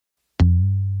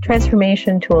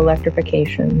transformation to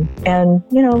electrification and,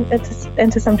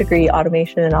 and to some degree,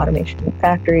 automation and automation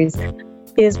factories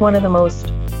is one of the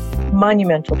most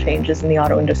monumental changes in the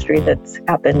auto industry that's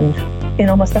happened in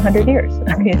almost 100 years.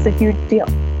 I mean, it's a huge deal.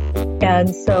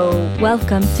 And so...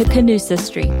 Welcome to Canusa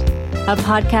Street, a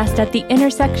podcast at the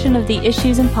intersection of the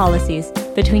issues and policies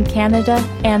between Canada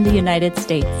and the United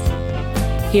States.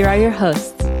 Here are your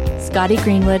hosts, Scotty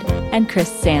Greenwood and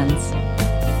Chris Sands.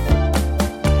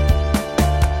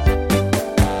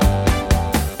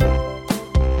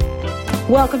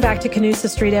 Welcome back to Canusa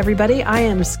Street, everybody. I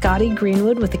am Scotty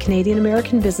Greenwood with the Canadian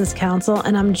American Business Council,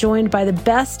 and I'm joined by the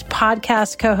best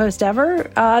podcast co-host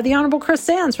ever, the Honorable Chris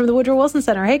Sands from the Woodrow Wilson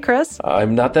Center. Hey, Chris.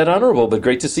 I'm not that honorable, but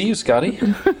great to see you, Scotty.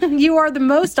 You are the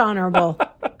most honorable.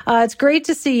 It's great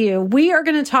to see you. We are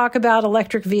going to talk about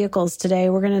electric vehicles today.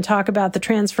 We're going to talk about the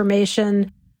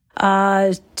transformation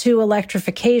to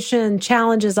electrification,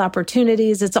 challenges,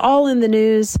 opportunities. It's all in the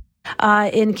news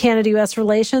in Canada-U.S.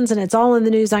 relations, and it's all in the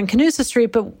news on Canusa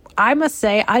Street, but I must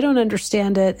say I don't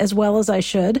understand it as well as I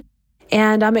should,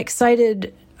 and I'm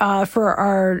excited for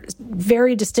our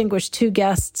very distinguished two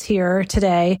guests here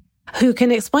today who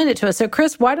can explain it to us. So,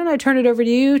 Chris, why don't I turn it over to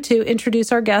you to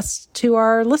introduce our guests to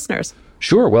our listeners?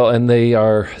 Sure. Well, and they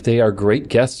are great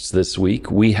guests this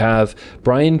week. We have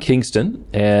Brian Kingston,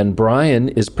 and Brian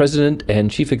is President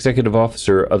and Chief Executive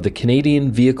Officer of the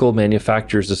Canadian Vehicle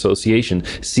Manufacturers Association,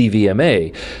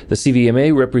 CVMA. The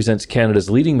CVMA represents Canada's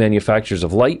leading manufacturers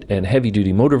of light and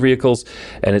heavy-duty motor vehicles,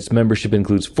 and its membership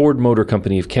includes Ford Motor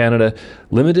Company of Canada,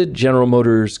 Limited, General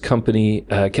Motors Company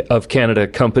of Canada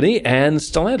Company, and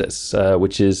Stellantis,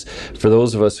 which is, for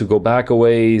those of us who go back a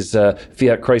ways,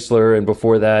 Fiat Chrysler, and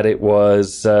before that it was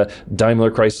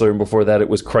Daimler Chrysler, and before that it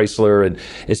was Chrysler, and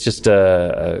it's just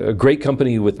a great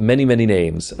company with many, many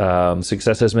names.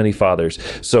 Success has many fathers.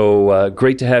 So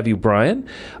great to have you, Brian.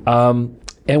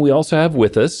 And we also have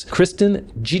with us Kristen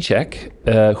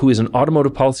Gicek, who is an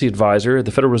automotive policy advisor at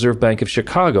the Federal Reserve Bank of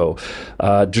Chicago,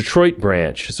 Detroit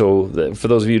branch. So for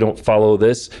those of you who don't follow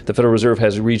this, the Federal Reserve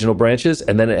has regional branches,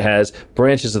 and then it has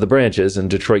branches of the branches,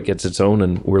 and Detroit gets its own,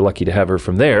 and we're lucky to have her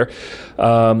from there.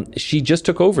 She just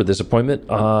took over this appointment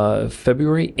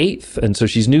February 8th, and so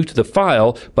she's new to the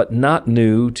file, but not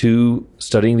new to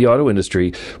studying the auto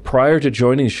industry. Prior to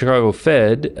joining the Chicago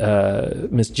Fed,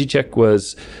 Ms. Gicek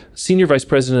was Senior Vice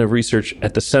President of Research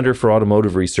at the Center for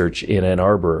Automotive Research in Ann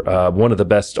Arbor, one of the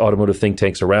best automotive think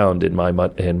tanks around, in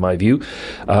my view.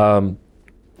 And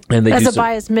they as a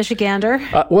biased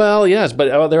Michigander. Well, yes,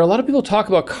 but there are a lot of people who talk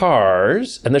about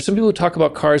cars, and there's some people who talk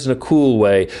about cars in a cool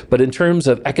way. But in terms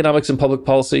of economics and public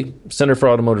policy, Center for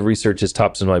Automotive Research is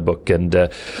tops in my book, and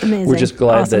we're just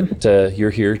glad that you're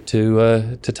here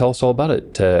to tell us all about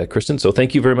it, Kristen. So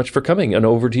thank you very much for coming, and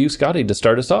over to you, Scotty, to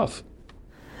start us off.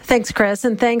 Thanks, Chris,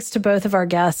 and thanks to both of our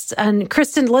guests. And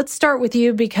Kristen, let's start with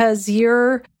you because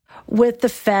you're with the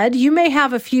Fed. You may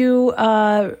have a few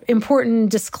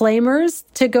important disclaimers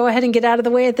to go ahead and get out of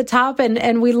the way at the top,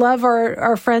 and we love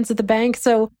our friends at the bank.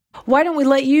 So why don't we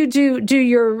let you do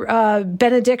your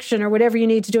benediction or whatever you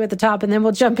need to do at the top, and then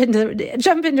we'll jump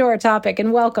into our topic.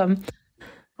 And welcome.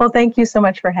 Well, thank you so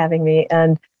much for having me.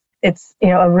 And it's,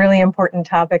 a really important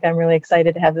topic. I'm really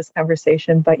excited to have this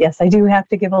conversation. But yes, I do have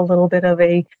to give a little bit of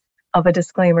a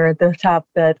disclaimer at the top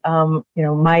that,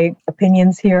 my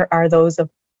opinions here are those of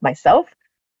myself.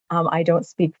 I don't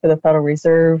speak for the Federal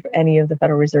Reserve, any of the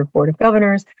Federal Reserve Board of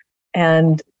Governors.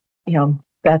 And,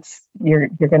 that's, you're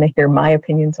going to hear my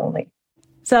opinions only.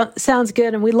 So sounds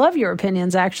good. And we love your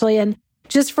opinions, actually. And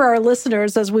just for our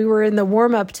listeners, as we were in the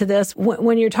warm-up to this,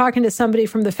 when you're talking to somebody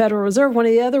from the Federal Reserve, one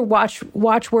of the other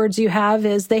watchwords you have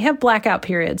is they have blackout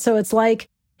periods. So it's like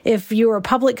if you were a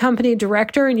public company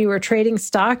director and you were trading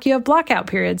stock, you have blackout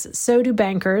periods. So do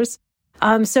bankers.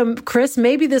 So, Chris,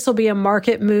 maybe this will be a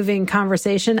market-moving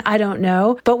conversation. I don't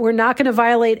know, but we're not going to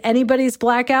violate anybody's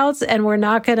blackouts, and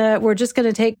we're just going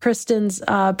to take Kristen's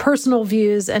personal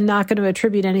views and not going to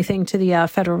attribute anything to the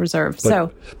Federal Reserve.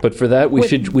 But for that,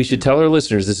 we should tell our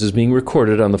listeners this is being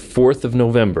recorded on the 4th of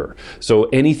November. So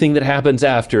anything that happens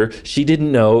after, she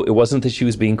didn't know. It wasn't that she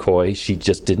was being coy; she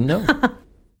just didn't know.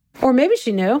 Or maybe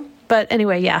she knew. But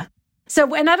anyway, yeah.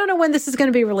 So, and I don't know when this is going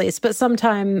to be released, but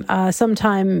sometime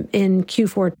in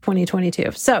Q4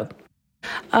 2022. So,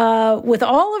 with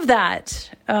all of that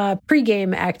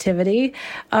pregame activity,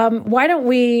 why don't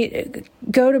we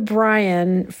go to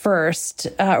Brian first,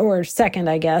 or second,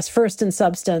 I guess, first in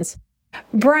substance.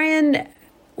 Brian,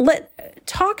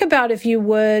 talk about, if you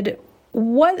would,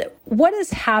 what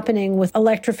is happening with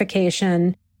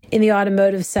electrification in the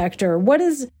automotive sector?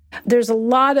 There's a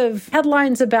lot of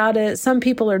headlines about it. Some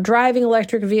people are driving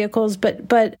electric vehicles,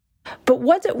 but But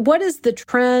what is the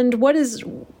trend? What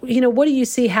do you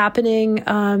see happening?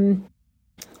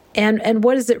 And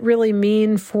what does it really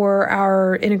mean for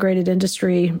our integrated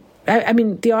industry? I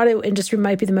mean, the auto industry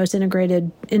might be the most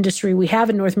integrated industry we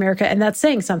have in North America, and that's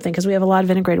saying something because we have a lot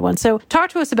of integrated ones. So talk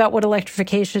to us about what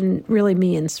electrification really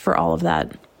means for all of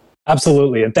that.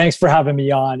 Absolutely. And thanks for having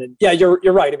me on. And yeah, you're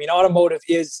right. I mean, automotive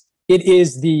is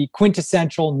the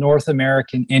quintessential North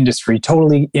American industry,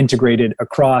 totally integrated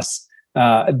across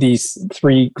these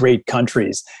three great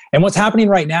countries. And what's happening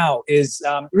right now is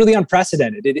really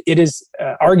unprecedented. It is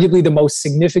arguably the most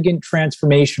significant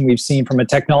transformation we've seen from a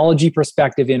technology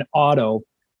perspective in auto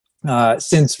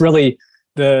since really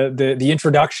the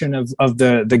introduction of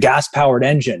the gas-powered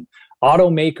engine.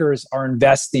 Automakers are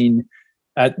investing,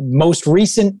 at most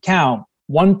recent count,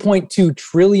 $1.2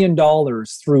 trillion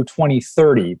through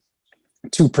 2030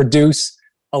 to produce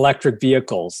electric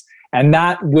vehicles. And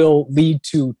that will lead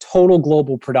to total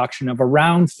global production of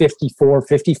around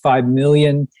 55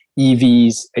 million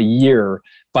EVs a year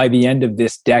by the end of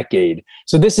this decade.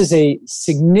 So this is a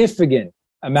significant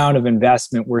amount of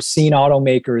investment. We're seeing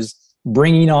automakers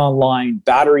bringing online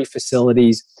battery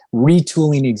facilities,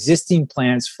 retooling existing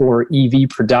plants for EV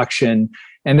production.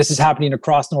 And this is happening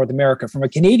across North America. From a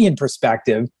Canadian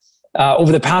perspective,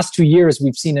 over the past 2 years,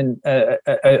 we've seen an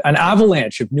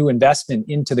avalanche of new investment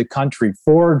into the country.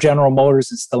 Ford, General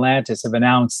Motors, and Stellantis have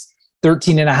announced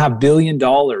 $13.5 billion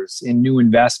in new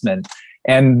investment.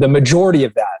 And the majority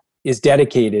of that is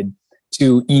dedicated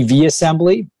to EV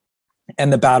assembly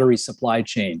and the battery supply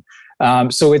chain.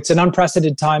 So it's an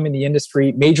unprecedented time in the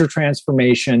industry, major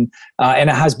transformation, and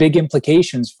it has big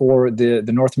implications for the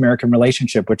North American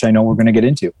relationship, which I know we're going to get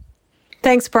into.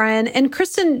 Thanks, Brian. And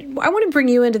Kristen, I want to bring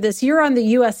you into this. You're on the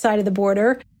U.S. side of the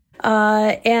border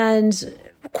and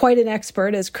quite an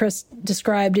expert, as Chris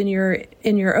described in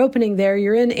your opening there.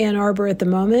 You're in Ann Arbor at the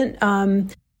moment,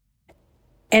 and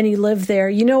you live there.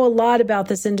 You know a lot about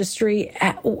this industry.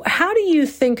 How do you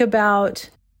think about,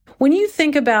 when you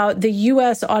think about the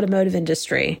U.S. automotive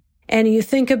industry and you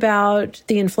think about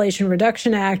the Inflation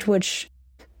Reduction Act, which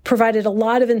provided a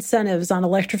lot of incentives on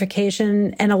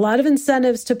electrification and a lot of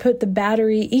incentives to put the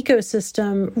battery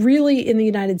ecosystem really in the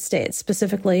United States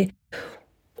specifically.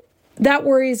 That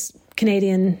worries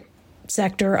Canadian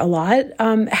sector a lot.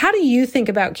 How do you think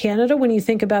about Canada when you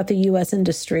think about the U.S.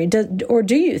 industry? Or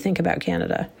do you think about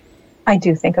Canada? I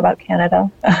do think about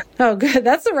Canada. Oh, good.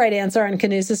 That's the right answer on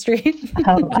Canusa Street.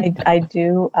 I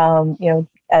do.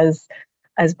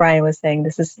 As Brian was saying,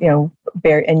 this is,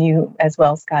 very, and you as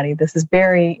well, Scotty, this is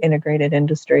very integrated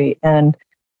industry. And,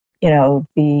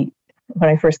 when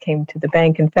I first came to the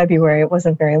bank in February, it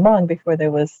wasn't very long before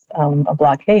there was a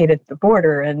blockade at the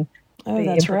border and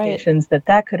the implications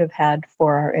that could have had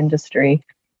for our industry.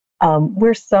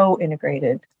 We're so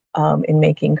integrated in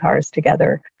making cars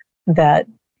together that,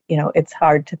 it's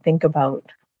hard to think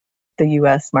about the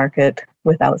U.S. market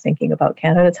without thinking about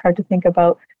Canada. It's hard to think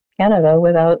about Canada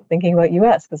without thinking about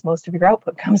U.S. because most of your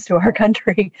output comes to our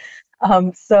country.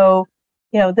 So,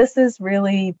 this has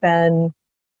really been,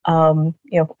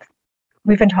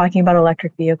 we've been talking about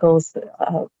electric vehicles,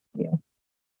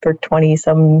 for 20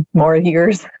 some more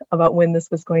years about when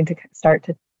this was going to start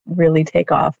to really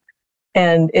take off.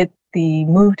 And the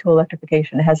move to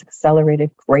electrification has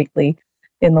accelerated greatly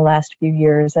in the last few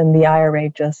years. And the IRA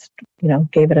just,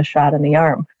 gave it a shot in the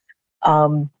arm.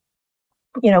 And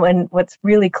what's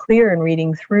really clear in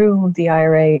reading through the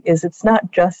IRA is it's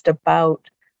not just about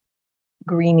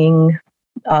greening,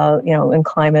 and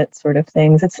climate sort of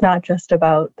things. It's not just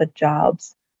about the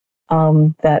jobs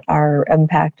that are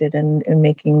impacted and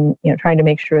making, trying to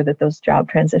make sure that those job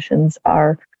transitions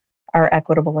are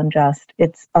equitable and just.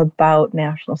 It's about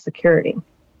national security.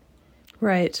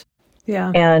 Right.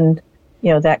 Yeah. And,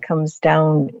 that comes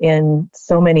down in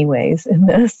so many ways in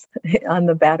this, on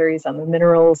the batteries, on the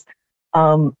minerals,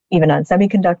 even on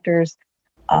semiconductors,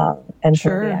 and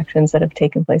some of the actions that have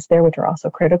taken place there, which are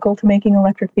also critical to making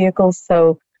electric vehicles.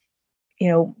 So,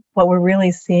 what we're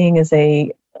really seeing is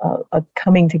a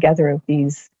coming together of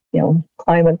these,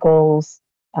 climate goals,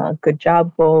 good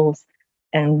job goals,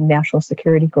 and national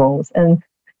security goals. And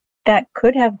that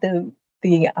could have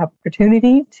the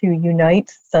opportunity to unite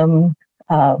some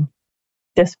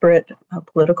disparate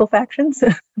political factions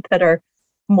that are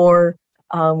more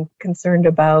concerned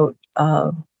about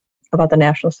the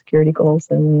national security goals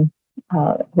and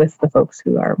with the folks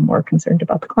who are more concerned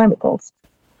about the climate goals.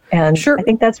 And I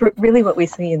think that's really what we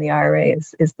see in the IRA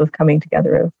is the coming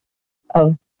together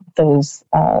of those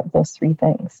three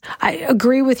things. I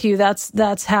agree with you.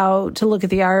 That's how to look at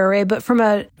the IRA. But from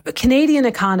a Canadian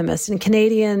economist and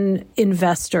Canadian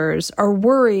investors are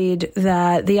worried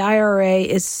that the IRA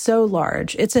is so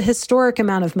large. It's a historic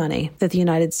amount of money that the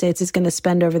United States is going to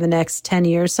spend over the next 10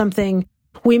 years, something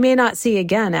we may not see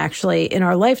again, actually, in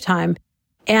our lifetime.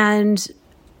 And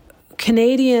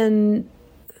Canadian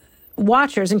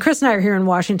watchers, and Chris and I are here in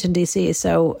Washington, D.C.,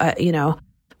 so,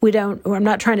 I'm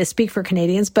not trying to speak for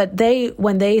Canadians, but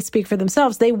when they speak for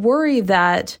themselves, they worry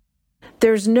that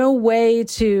there's no way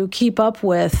to keep up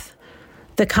with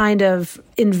the kind of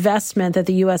investment that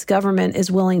the U.S. government is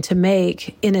willing to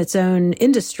make in its own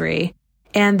industry,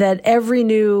 and that every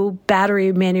new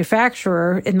battery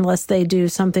manufacturer, unless they do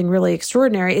something really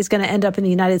extraordinary, is going to end up in the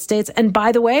United States. And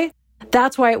by the way,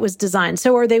 that's why it was designed.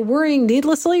 So are they worrying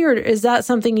needlessly, or is that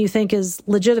something you think is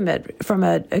legitimate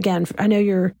again, I know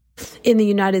you're in the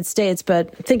United States,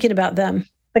 but thinking about them?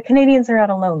 The Canadians are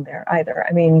not alone there either.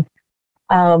 I mean,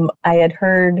 I had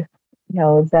heard,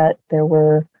 that there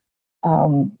were,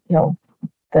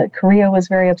 that Korea was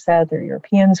very upset. There are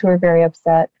Europeans who are very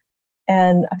upset.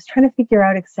 And I was trying to figure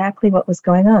out exactly what was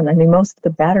going on. I mean, most of the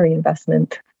battery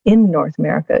investment in North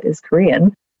America is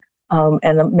Korean.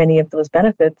 And many of those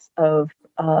benefits of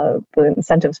the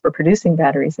incentives for producing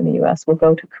batteries in the U.S. will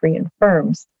go to Korean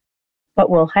firms. What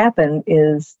will happen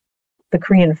is the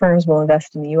Korean firms will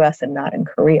invest in the U.S. and not in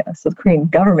Korea. So the Korean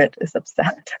government is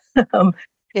upset.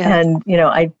 And,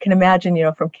 I can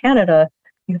imagine, from Canada,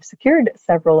 you have secured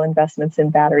several investments in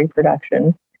battery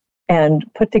production and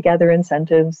put together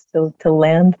incentives to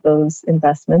land those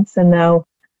investments. And now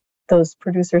those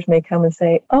producers may come and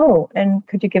say, oh, and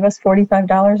could you give us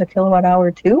 $45 a kilowatt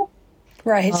hour too?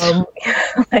 Right.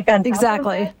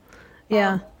 Exactly.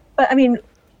 Yeah. But I mean,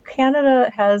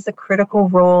 Canada has a critical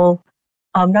role,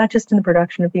 not just in the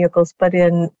production of vehicles, but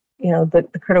in,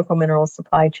 the critical mineral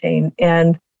supply chain.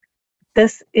 And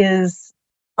this is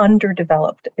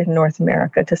underdeveloped in North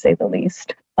America, to say the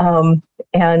least.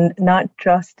 And not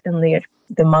just in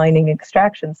the mining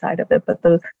extraction side of it, but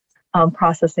the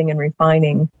processing and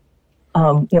refining.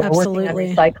 Working on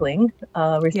recycling.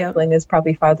 Recycling is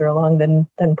probably farther along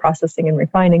than processing and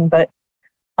refining, but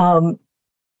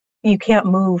you can't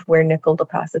move where nickel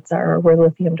deposits are or where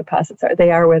lithium deposits are.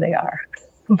 They are where they are.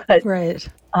 But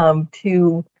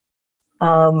to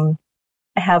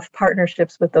have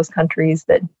partnerships with those countries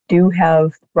that do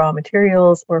have raw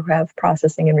materials or have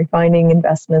processing and refining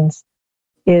investments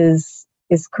is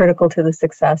critical to the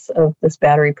success of this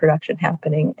battery production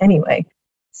happening anyway.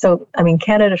 So, I mean,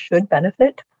 Canada should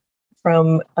benefit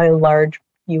from a large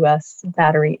U.S.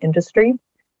 battery industry.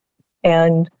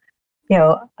 And,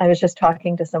 I was just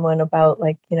talking to someone about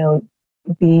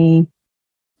the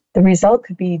result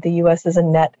could be the U.S. is a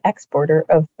net exporter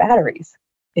of batteries.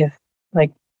 If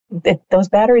those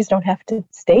batteries don't have to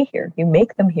stay here. You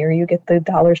make them here, you get the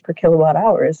dollars per kilowatt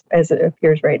hours as it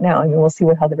appears right now. I mean, we'll see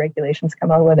how the regulations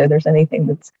come out, whether there's anything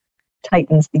that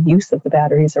tightens the use of the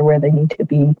batteries or where they need to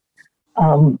be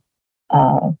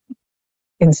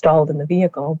installed in the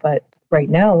vehicle. But right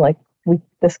now,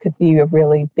 this could be a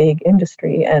really big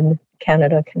industry, and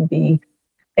Canada can be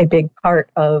a big part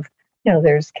of,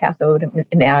 there's cathode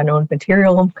and anode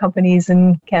material companies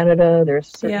in Canada. There's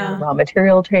certain raw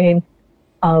material chain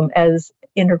as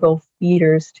integral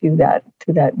feeders to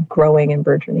that growing and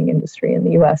burgeoning industry in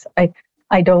the U.S.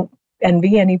 I don't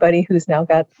envy anybody who's now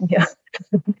got,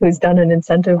 who's done an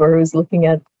incentive or who's looking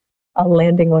at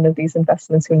landing one of these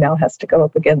investments who now has to go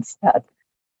up against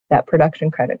that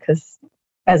production credit, because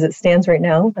as it stands right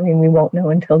now, I mean, we won't know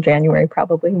until January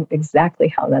probably exactly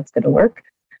how that's going to work.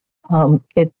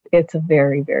 It's a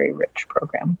very, very rich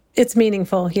program. It's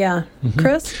meaningful, yeah. Mm-hmm.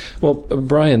 Chris? Well,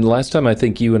 Brian, last time I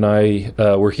think you and I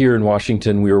were here in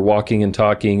Washington, we were walking and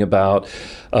talking about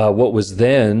what was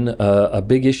then a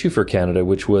big issue for Canada,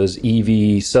 which was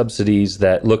EV subsidies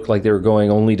that looked like they were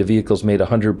going only to vehicles made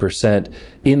 100%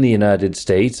 in the United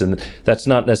States. And that's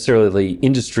not necessarily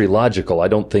industry logical. I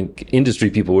don't think industry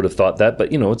people would have thought that,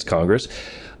 but, it's Congress.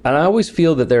 And I always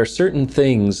feel that there are certain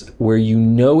things where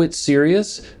it's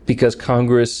serious because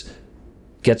Congress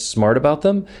gets smart about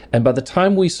them. And by the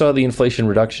time we saw the Inflation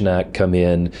Reduction Act come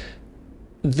in,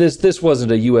 this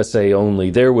wasn't a USA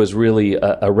only. There was really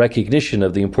a recognition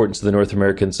of the importance of the North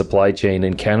American supply chain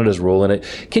and Canada's role in it.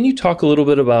 Can you talk a little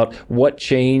bit about what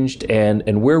changed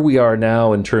and where we are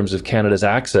now in terms of Canada's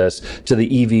access to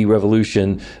the EV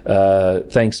revolution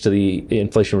thanks to the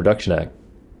Inflation Reduction Act?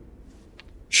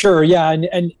 Sure, yeah,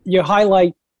 and you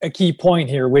highlight a key point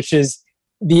here, which is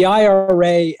the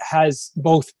IRA has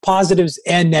both positives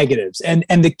and negatives. And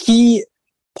the key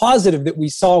positive that we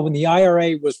saw when the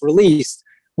IRA was released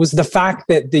was the fact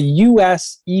that the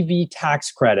US EV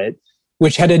tax credit,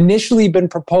 which had initially been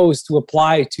proposed to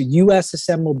apply to US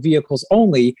assembled vehicles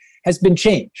only, has been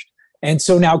changed. And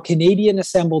so now Canadian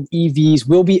assembled EVs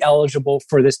will be eligible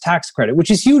for this tax credit, which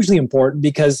is hugely important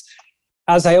because,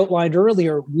 as I outlined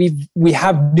earlier, we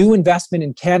have new investment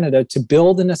in Canada to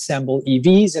build and assemble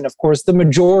EVs. And of course, the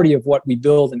majority of what we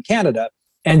build in Canada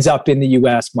ends up in the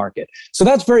US market. So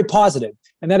that's very positive.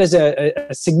 And that is a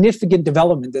significant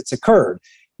development that's occurred.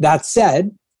 That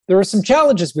said, there are some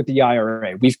challenges with the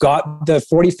IRA. We've got the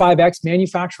 45X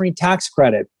manufacturing tax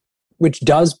credit, which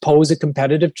does pose a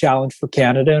competitive challenge for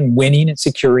Canada in winning and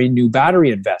securing new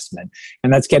battery investment.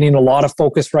 And that's getting a lot of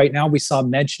focus right now. We saw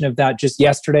mention of that just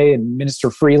yesterday, and Minister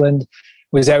Freeland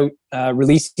was out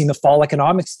releasing the fall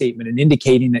economic statement and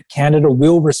indicating that Canada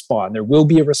will respond. There will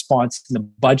be a response in the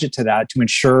budget to that to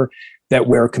ensure that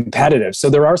we're competitive. So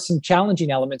there are some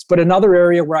challenging elements, but another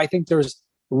area where I think there's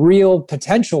real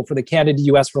potential for the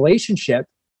Canada-US relationship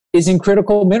is in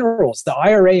critical minerals. The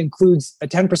IRA includes a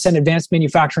 10% advanced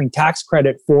manufacturing tax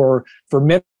credit for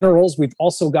minerals. We've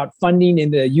also got funding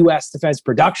in the U.S. Defense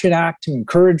Production Act to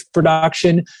encourage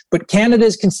production. But Canada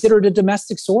is considered a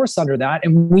domestic source under that,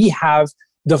 and we have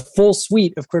the full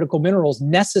suite of critical minerals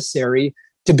necessary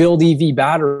to build EV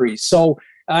batteries. So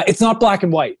it's not black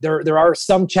and white. There are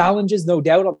some challenges, no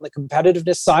doubt, on the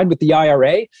competitiveness side with the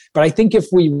IRA. But I think if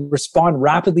we respond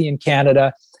rapidly in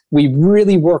Canada, we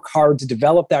really work hard to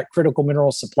develop that critical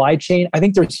mineral supply chain, I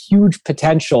think there's huge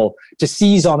potential to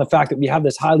seize on the fact that we have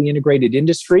this highly integrated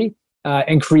industry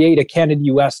and create a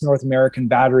Canada-US North American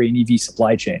battery and EV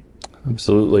supply chain.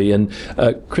 Absolutely. And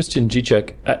Kristen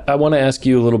Gicek, I want to ask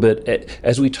you a little bit,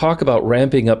 as we talk about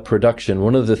ramping up production,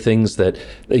 one of the things that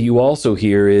you also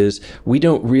hear is we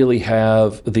don't really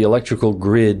have the electrical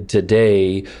grid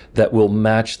today that will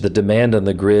match the demand on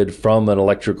the grid from an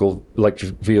electric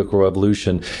vehicle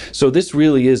revolution. So this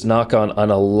really is knock on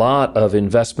a lot of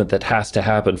investment that has to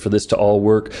happen for this to all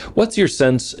work. What's your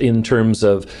sense in terms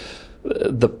of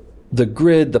the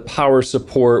grid, the power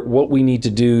support, what we need to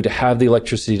do to have the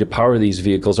electricity to power these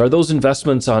vehicles? Are those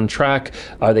investments on track?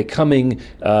 Are they coming?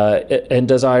 And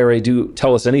does IRA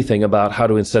tell us anything about how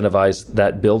to incentivize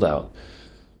that build out?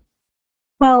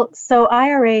 Well, so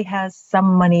IRA has some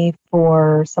money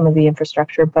for some of the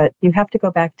infrastructure, but you have to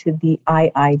go back to the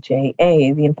IIJA,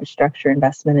 the Infrastructure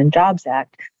Investment and Jobs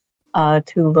Act,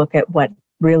 to look at what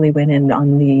really went in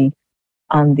on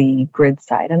the grid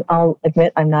side. And I'll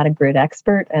admit I'm not a grid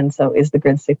expert. And so is the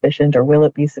grid sufficient, or will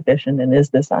it be sufficient? And is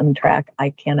this on track?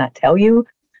 I cannot tell you.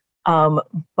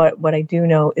 But what I do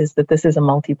know is that this is a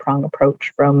multi-pronged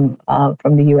approach from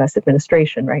the U.S.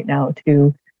 administration right now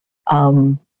to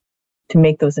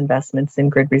make those investments in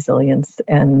grid resilience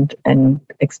and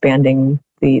expanding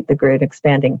the grid,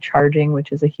 expanding charging,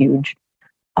 which is a huge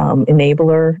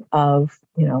enabler of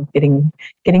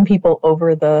getting people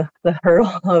over the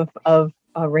hurdle of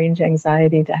range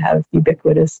anxiety to have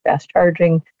ubiquitous fast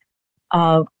charging,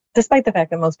 despite the fact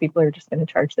that most people are just going to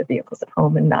charge their vehicles at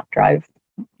home and not drive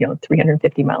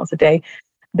 350 miles a day.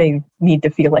 They need to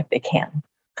feel like they can.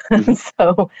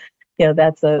 So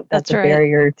that's a right.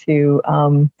 Barrier to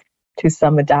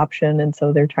some adoption, and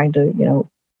so they're trying to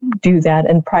do that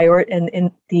and and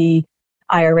in the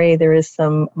IRA there is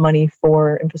some money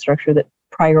for infrastructure that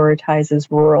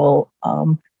prioritizes rural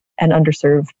and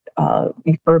underserved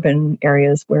urban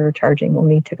areas where charging will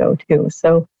need to go to.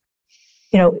 So,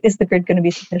 is the grid going to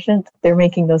be sufficient? They're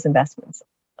making those investments.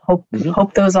 Hope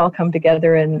those all come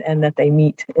together and that they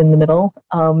meet in the middle.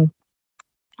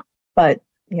 But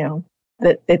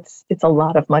that it's a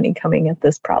lot of money coming at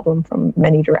this problem from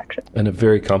many directions. And a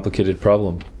very complicated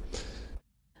problem.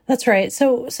 That's right.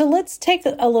 So let's take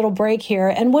a little break here.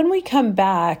 And when we come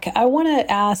back, I want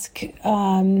to ask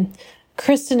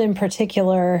Kristen in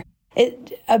particular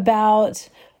about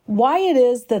why it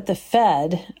is that the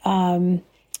Fed,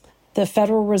 the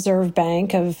Federal Reserve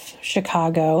Bank of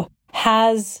Chicago,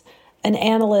 has an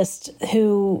analyst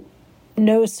who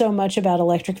knows so much about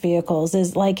electric vehicles.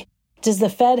 Does the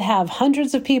Fed have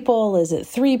hundreds of people? Is it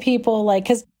 3 people?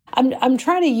 Because I'm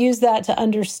trying to use that to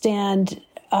understand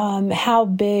how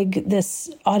big this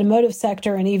automotive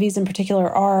sector and EVs in particular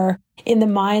are in the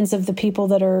minds of the people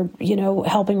that are,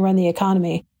 helping run the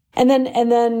economy. And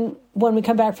then when we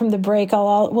come back from the break,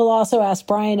 we'll also ask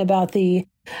Brian about the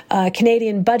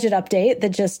Canadian budget update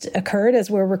that just occurred as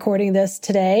we're recording this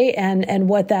today, and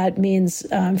what that means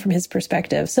from his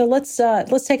perspective. So let's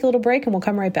take a little break, and we'll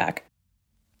come right back.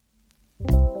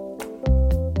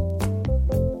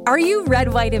 Are you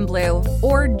red, white, and blue,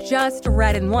 or just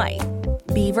red and white?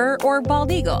 Beaver or bald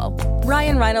eagle?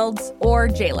 Ryan Reynolds or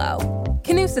J-Lo?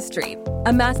 Canusa Street,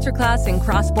 a masterclass in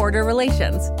cross-border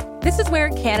relations. This is where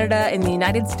Canada and the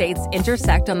United States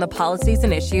intersect on the policies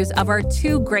and issues of our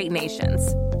two great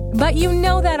nations. But you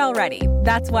know that already.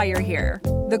 That's why you're here.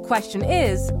 The question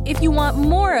is, if you want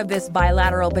more of this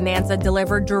bilateral bonanza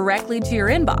delivered directly to your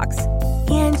inbox,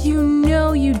 and you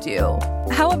know you do,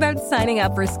 how about signing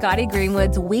up for Scotty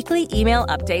Greenwood's weekly email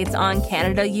updates on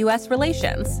Canada-US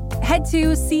relations? Head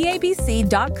to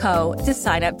cabc.co to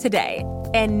sign up today.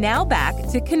 And now back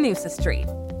to Canusa Street.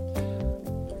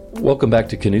 Welcome back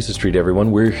to Canusa Street,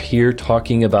 everyone. We're here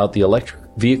talking about the electric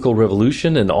vehicle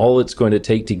revolution and all it's going to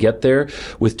take to get there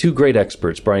with two great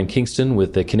experts, Brian Kingston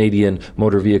with the Canadian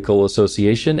Motor Vehicle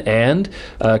Association and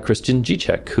Christian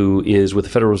Gicek, who is with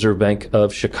the Federal Reserve Bank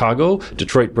of Chicago,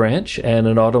 Detroit branch, and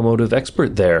an automotive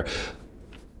expert there.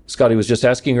 Scotty was just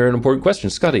asking her an important question.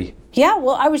 Scotty. Yeah,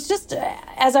 well, I was just,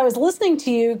 as I was listening to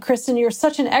you, Kristen, you're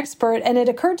such an expert, and it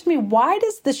occurred to me, why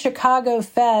does the Chicago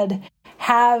Fed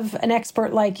have an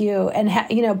expert like you? And,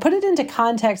 put it into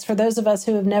context for those of us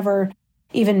who have never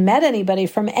even met anybody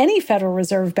from any Federal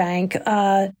Reserve Bank,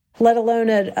 let alone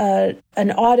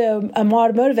an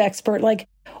automotive expert. Like,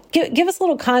 give us a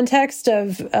little context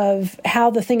of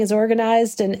how the thing is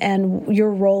organized and your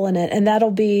role in it, and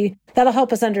that'll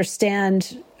help us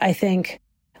understand, I think,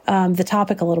 the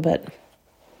topic a little bit.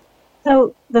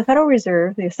 So the Federal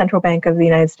Reserve, the central bank of the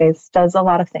United States, does a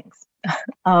lot of things.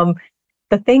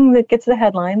 The thing that gets the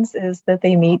headlines is that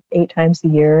they meet 8 times a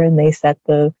year and they set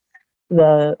the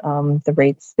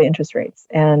rates, the interest rates.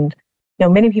 And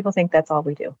many people think that's all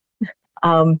we do.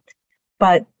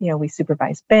 But we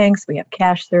supervise banks, we have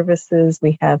cash services,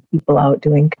 we have people out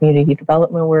doing community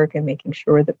development work and making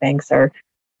sure that banks are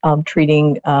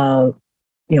treating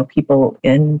people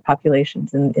in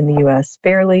populations in the U.S.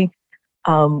 fairly.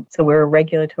 So we're a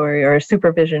regulatory or a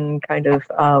supervision kind of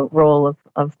role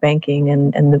of banking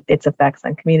and its effects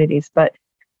on communities. But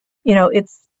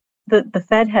it's the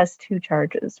Fed has 2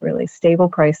 charges really: stable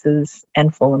prices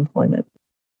and full employment.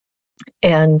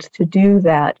 And to do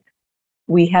that,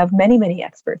 we have many, many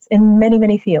experts in many,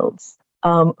 many fields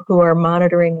who are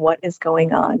monitoring what is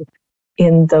going on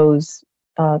in those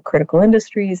critical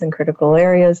industries and critical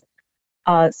areas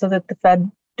so that the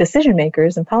Fed decision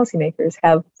makers and policymakers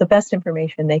have the best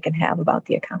information they can have about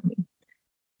the economy.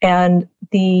 And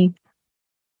the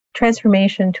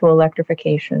transformation to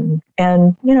electrification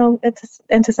and,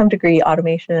 and to some degree,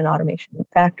 automation in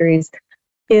factories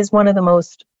is one of the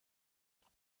most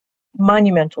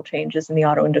monumental changes in the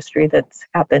auto industry that's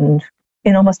happened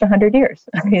in almost 100 years.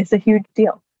 I mean, it's a huge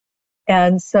deal.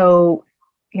 And so,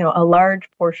 a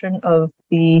large portion of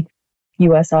the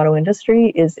U.S. auto industry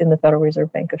is in the Federal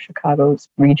Reserve Bank of Chicago's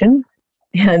region.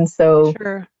 And so,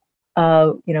 sure.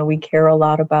 We care a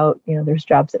lot about, there's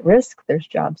jobs at risk, there's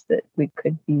jobs that we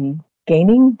could be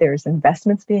gaining, there's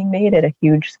investments being made at a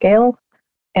huge scale.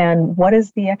 And what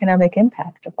is the economic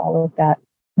impact of all of that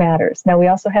matters. Now, we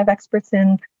also have experts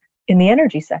in the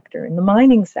energy sector, in the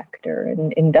mining sector,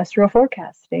 and industrial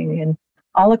forecasting, and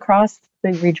all across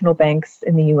the regional banks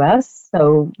in the U.S.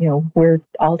 So, we're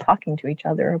all talking to each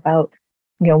other about,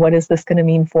 what is this going to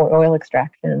mean for oil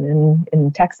extraction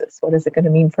in Texas? What is it going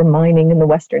to mean for mining in the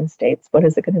western states? What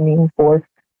is it going to mean for,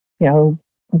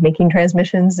 making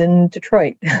transmissions in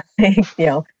Detroit?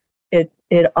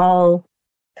 It all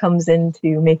comes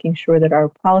into making sure that our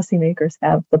policymakers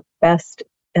have the best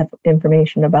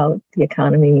information about the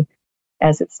economy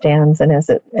as it stands and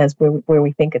as where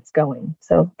we think it's going.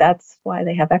 So that's why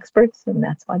they have experts, and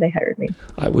that's why they hired me.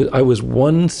 I was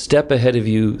one step ahead of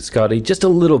you, Scotty, just a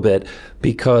little bit,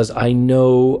 because I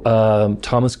know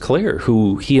Thomas Clare,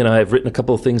 who he and I have written a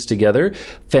couple of things together.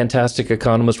 Fantastic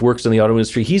economist, works in the auto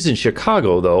industry. He's in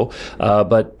Chicago though,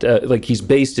 but he's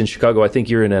based in Chicago. I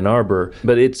think you're in Ann Arbor,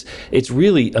 but it's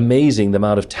really amazing the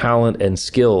amount of talent and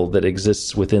skill that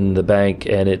exists within the bank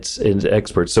and its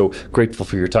experts. So grateful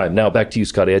for your time. Now back to you,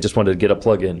 Scotty. I just wanted to get a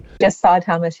plug in. Just saw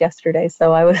Thomas yesterday,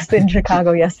 so I was in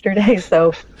Chicago yesterday.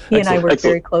 So he and I work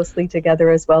very closely together,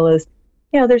 as well as,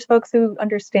 there's folks who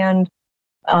understand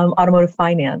automotive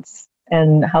finance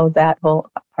and how that whole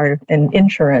part, and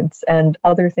insurance and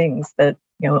other things that,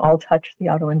 all touch the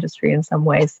auto industry in some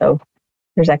way. So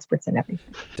there's experts in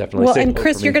everything. Definitely. Well, and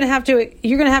Chris, you're going to have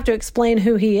to explain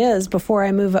who he is before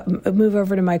I move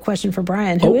over to my question for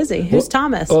Brian. Who is he? Who's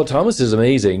Thomas? Oh, Thomas is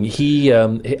amazing. He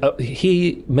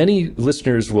many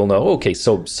listeners will know. Okay,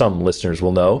 so some listeners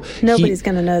will know. Nobody's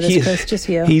going to know this, Chris, just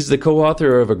you. He's the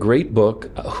co-author of a great book,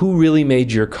 Who Really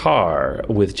Made Your Car,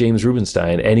 with James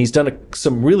Rubenstein, and he's done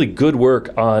some really good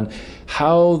work on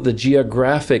how the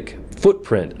geographic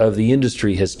footprint of the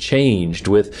industry has changed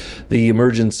with the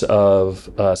emergence of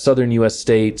southern U.S.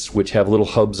 states, which have little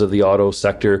hubs of the auto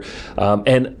sector,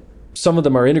 and some of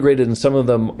them are integrated and some of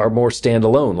them are more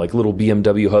standalone, like little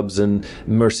BMW hubs and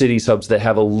Mercedes hubs that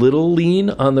have a little lean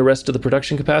on the rest of the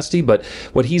production capacity. But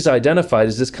what he's identified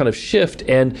is this kind of shift,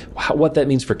 and what that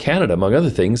means for Canada, among other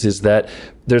things, is that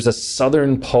there's a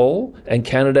southern pull, and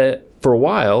Canada, for a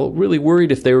while, really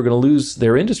worried if they were going to lose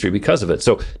their industry because of it.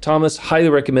 So Thomas, highly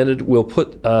recommended. We'll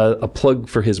put a plug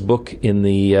for his book in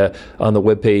the on the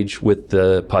webpage with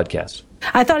the podcast.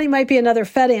 I thought he might be another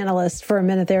Fed analyst for a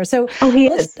minute there. So he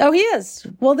is. Oh, he is.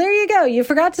 Well, there you go. You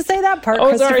forgot to say that part,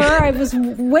 Christopher. Sorry. I was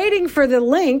waiting for the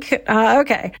link.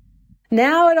 Okay.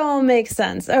 Now it all makes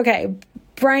sense. Okay.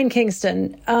 Brian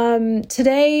Kingston.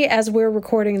 Today, as we're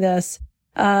recording this,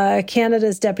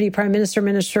 Canada's Deputy Prime Minister,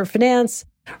 Minister of Finance,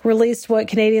 released what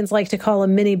Canadians like to call a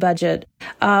mini budget.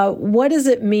 What does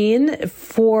it mean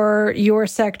for your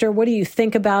sector? What do you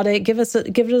think about it? Give us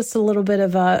a little bit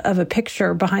of a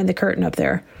picture behind the curtain up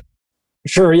there.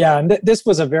 Sure, yeah. And this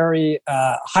was a very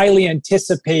highly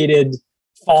anticipated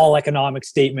fall economic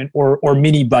statement or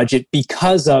mini budget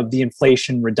because of the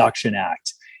Inflation Reduction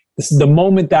Act. This is the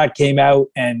moment that came out,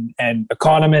 and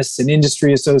economists and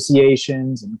industry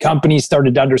associations and companies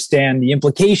started to understand the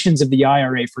implications of the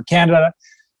IRA for Canada.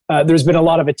 There's been a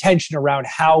lot of attention around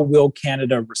how will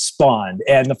Canada respond.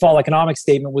 And the fall economic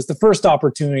statement was the first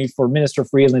opportunity for Minister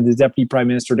Freeland, the Deputy Prime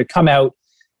Minister, to come out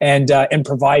and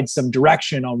provide some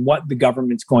direction on what the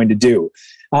government's going to do.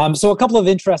 So a couple of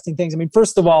interesting things. I mean,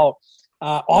 first of all,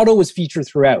 auto was featured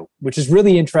throughout, which is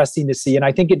really interesting to see. And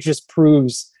I think it just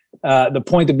proves the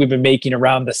point that we've been making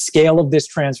around the scale of this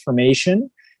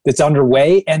transformation that's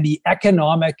underway and the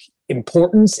economic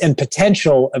importance and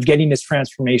potential of getting this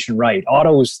transformation right.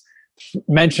 Auto is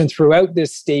mentioned throughout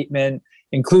this statement,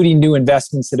 including new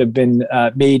investments that have been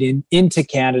made into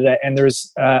Canada. And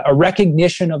there's a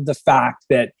recognition of the fact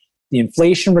that the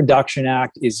Inflation Reduction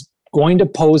Act is going to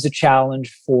pose a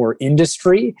challenge for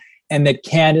industry and that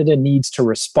Canada needs to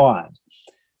respond.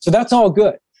 So that's all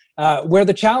good. Where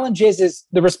the challenge is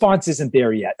the response isn't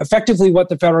there yet. Effectively, what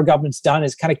the federal government's done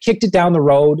is kind of kicked it down the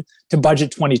road to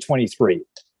budget 2023.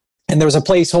 And there was a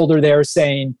placeholder there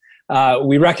saying,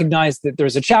 we recognize that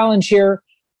there's a challenge here.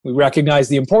 We recognize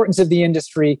the importance of the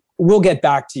industry. We'll get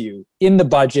back to you in the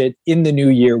budget in the new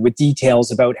year with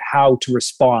details about how to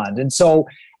respond. And so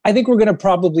I think we're going to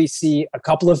probably see a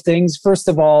couple of things. First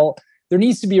of all, there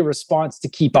needs to be a response to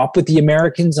keep up with the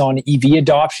Americans on EV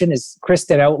adoption. As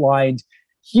Kristen outlined,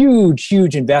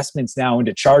 huge investments now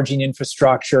into charging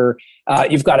infrastructure.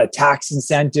 You've got a tax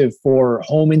incentive for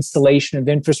home installation of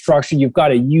infrastructure. You've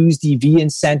got a used EV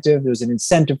incentive. There's an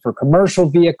incentive for commercial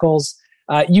vehicles.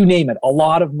 You name it. A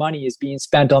lot of money is being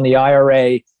spent on the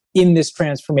IRA in this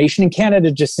transformation. And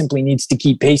Canada just simply needs to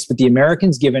keep pace with the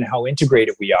Americans, given how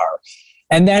integrated we are.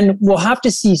 And then we'll have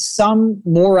to see some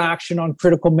more action on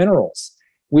critical minerals.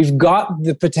 We've got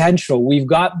the potential. We've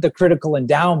got the critical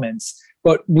endowments.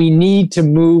 But we need to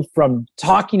move from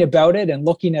talking about it and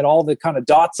looking at all the kind of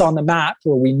dots on the map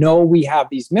where we know we have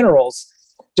these minerals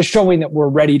to showing that we're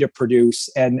ready to produce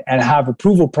and have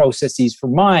approval processes for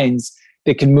mines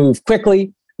that can move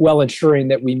quickly while ensuring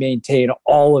that we maintain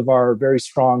all of our very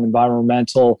strong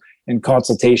environmental and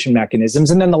consultation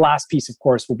mechanisms. And then the last piece, of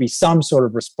course, will be some sort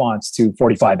of response to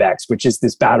 45X, which is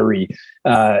this battery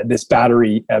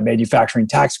manufacturing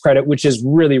tax credit, which is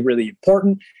really, really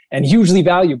important and hugely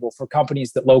valuable for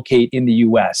companies that locate in the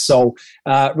U.S. So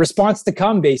response to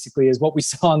come, basically, is what we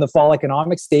saw in the fall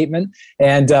economic statement.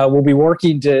 And we'll be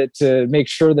working to make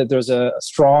sure that there's a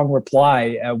strong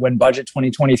reply when Budget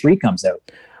 2023 comes out.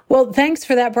 Well, thanks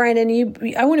for that, Brian.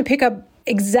 And I want to pick up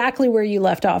exactly where you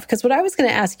left off, because what I was going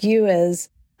to ask you is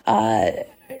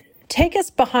take us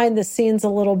behind the scenes a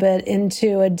little bit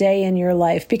into a day in your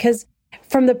life, because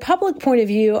from the public point of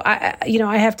view,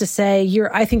 I have to say,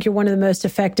 I think you're one of the most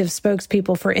effective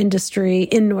spokespeople for industry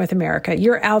in North America.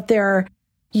 You're out there,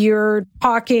 you're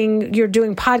talking, you're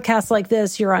doing podcasts like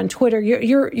this, you're on Twitter,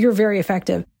 you're very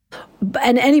effective.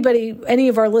 And any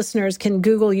of our listeners can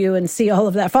Google you and see all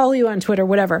of that, follow you on Twitter,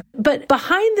 whatever. But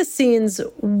behind the scenes,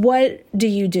 what do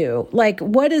you do? Like,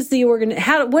 what is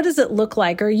what does it look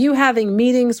like? Are you having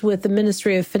meetings with the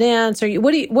Ministry of Finance?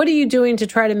 What are you doing to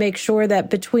try to make sure that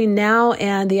between now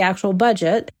and the actual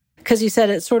budget, because you said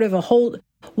it's sort of a whole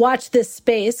watch this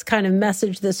space kind of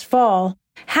message this fall.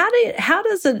 How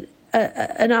does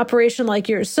an operation like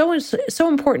yours, so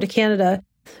important to Canada,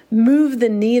 move the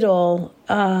needle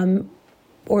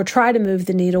or try to move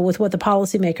the needle with what the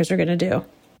policymakers are going to do?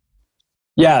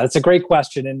 Yeah, that's a great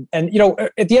question. And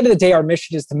at the end of the day, our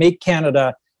mission is to make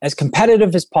Canada as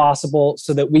competitive as possible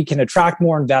so that we can attract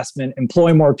more investment,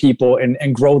 employ more people,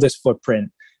 and grow this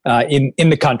footprint in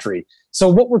the country. So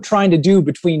what we're trying to do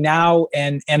between now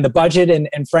and the budget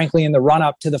and frankly in the run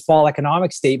up to the fall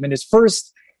economic statement is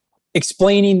first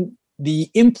explaining the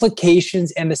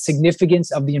implications and the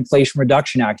significance of the Inflation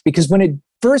Reduction Act. Because when it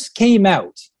first came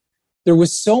out, there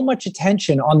was so much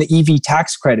attention on the EV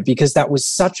tax credit because that was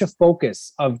such a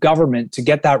focus of government to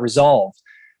get that resolved.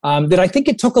 That I think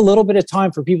it took a little bit of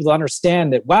time for people to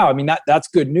understand that, wow, I mean, that's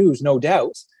good news, no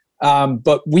doubt.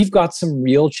 But we've got some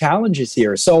real challenges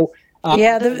here. So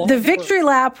the victory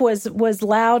lap was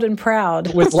loud and proud.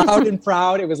 It was loud and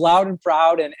proud. It was loud and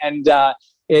proud. And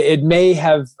it may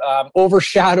have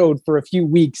overshadowed for a few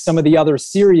weeks some of the other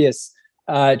serious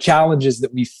challenges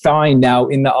that we find now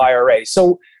in the IRA.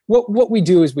 So what we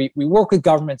do is we work with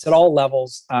governments at all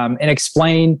levels and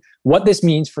explain what this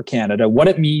means for Canada, what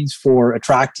it means for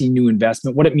attracting new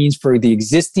investment, what it means for the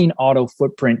existing auto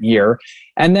footprint here,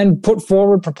 and then put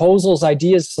forward proposals,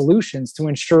 ideas, solutions to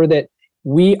ensure that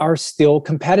we are still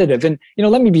competitive. And,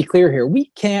 let me be clear here.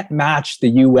 We can't match the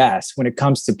US when it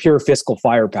comes to pure fiscal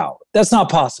firepower. That's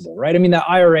not possible, right? I mean, the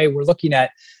IRA, we're looking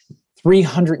at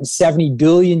 $370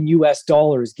 billion US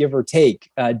dollars, give or take,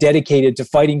 dedicated to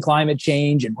fighting climate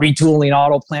change and retooling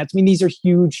auto plants. I mean, these are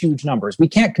huge, huge numbers. We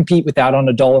can't compete with that on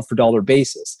a dollar for dollar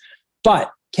basis.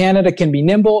 But Canada can be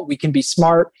nimble, we can be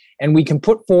smart, and we can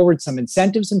put forward some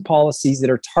incentives and policies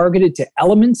that are targeted to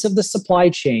elements of the supply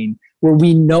chain where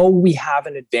we know we have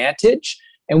an advantage,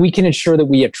 and we can ensure that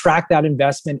we attract that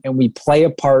investment and we play a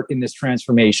part in this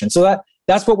transformation. So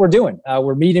that's what we're doing.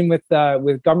 We're meeting with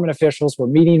government officials. We're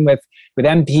meeting with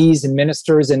MPs and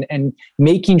ministers and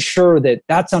making sure that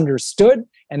that's understood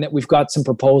and that we've got some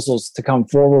proposals to come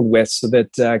forward with so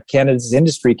that Canada's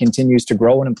industry continues to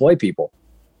grow and employ people.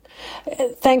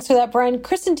 Thanks for that, Brian.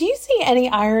 Kristen, do you see any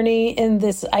irony in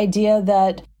this idea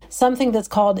that something that's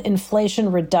called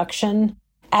inflation reduction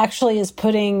actually is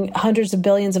putting hundreds of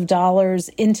billions of dollars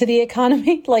into the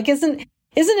economy? Like, isn't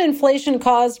inflation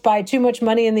caused by too much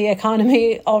money in the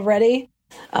economy already?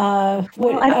 I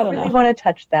don't really want to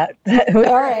touch that.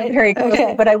 All right. Very quickly.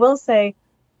 Okay. But I will say,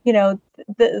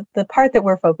 the part that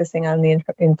we're focusing on, the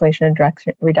Inflation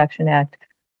Reduction Act,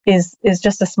 is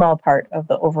just a small part of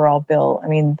the overall bill. I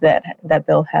mean, that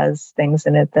bill has things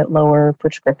in it that lower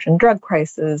prescription drug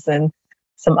prices and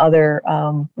some other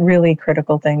really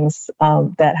critical things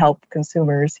that help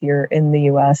consumers here in the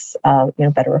U.S.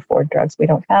 Better afford drugs. We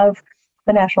don't have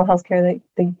the national health care that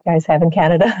you guys have in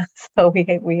Canada, so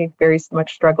we very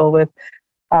much struggle with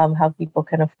how people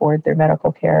can afford their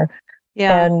medical care.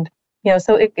 Yeah, and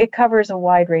so it covers a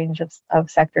wide range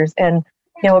of sectors. And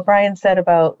what Brian said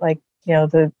about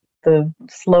the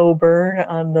slow burn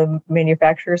on the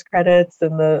manufacturer's credits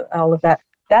and all of that.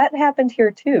 That happened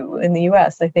here too in the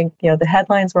U.S. I think, the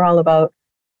headlines were all about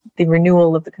the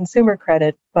renewal of the consumer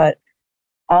credit, but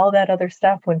all that other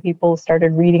stuff when people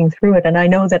started reading through it. And I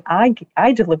know that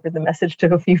I delivered the message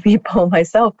to a few people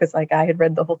myself because I had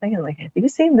read the whole thing and have you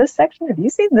seen this section? Have you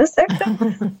seen this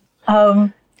section?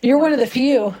 You're one of the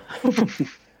few.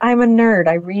 I'm a nerd.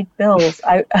 I read bills.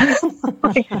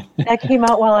 That came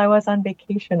out while I was on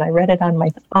vacation. I read it on my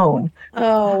phone.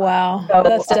 Oh, wow. So,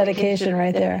 that's dedication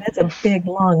right there. It's a big,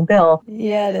 long bill.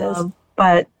 Yeah, it is.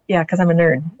 But yeah, because I'm a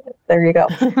nerd. There you go.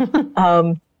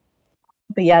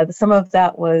 But yeah, some of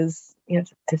that was,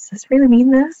 does this really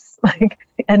mean this?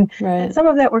 And some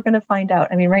of that we're going to find out.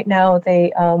 I mean, right now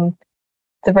the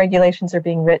regulations are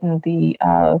being written.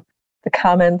 The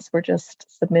comments were just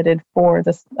submitted for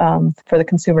this for the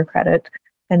consumer credit,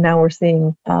 and now we're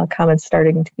seeing comments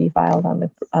starting to be filed on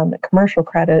the commercial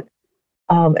credit,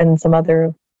 and some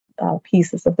other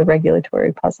pieces of the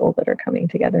regulatory puzzle that are coming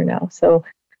together now. So,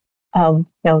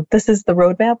 this is the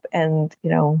roadmap, and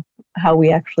how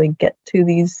we actually get to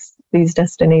these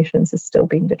destinations is still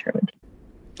being determined.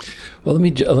 Well,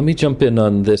 let me jump in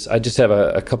on this. I just have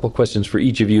a couple questions for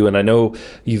each of you, and I know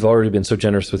you've already been so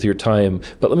generous with your time,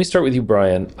 but let me start with you,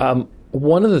 Brian.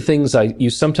 One of the things you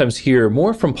sometimes hear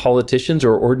more from politicians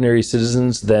or ordinary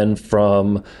citizens than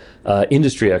from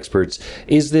industry experts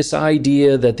is this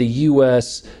idea that the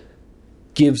U.S.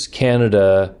 gives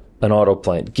Canada an auto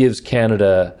plant, gives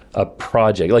Canada a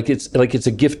project, like it's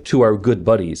a gift to our good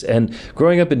buddies. And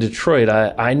growing up in Detroit,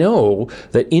 I know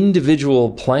that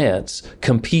individual plants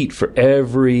compete for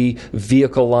every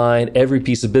vehicle line, every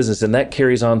piece of business, and that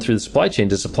carries on through the supply chain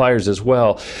to suppliers as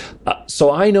well. So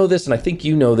I know this, and I think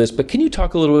you know this, but can you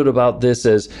talk a little bit about this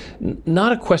as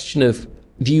not a question of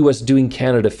the U.S. doing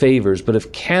Canada favors, but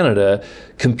of Canada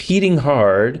competing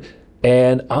hard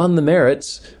and on the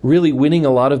merits, really winning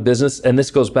a lot of business. And this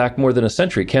goes back more than a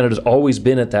century. Canada's always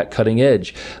been at that cutting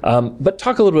edge. But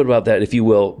talk a little bit about that, if you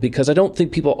will, because I don't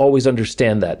think people always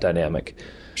understand that dynamic.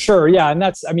 Sure. Yeah. And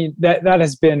that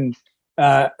has been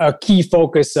a key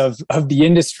focus of the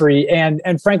industry and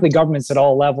frankly, governments at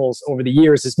all levels over the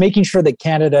years, is making sure that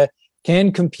Canada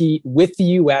can compete with the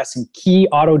U.S. and key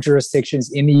auto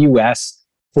jurisdictions in the U.S.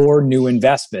 for new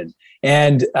investment.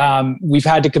 And we've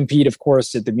had to compete, of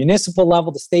course, at the municipal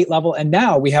level, the state level, and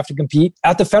now we have to compete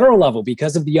at the federal level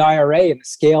because of the IRA and the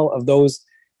scale of those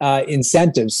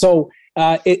incentives. So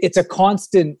it's a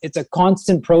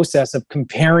constant process of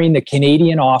comparing the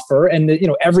Canadian offer and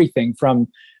everything from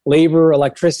labor,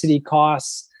 electricity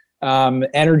costs,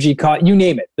 energy cost, you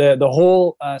name it, the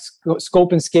whole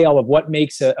scope and scale of what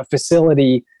makes a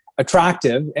facility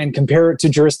attractive, and compare it to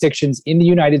jurisdictions in the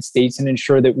United States and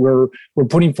ensure that we're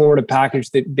putting forward a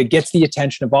package that gets the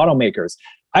attention of automakers.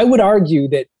 I would argue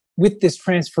that with this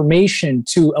transformation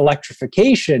to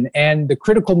electrification and the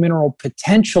critical mineral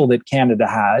potential that Canada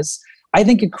has, I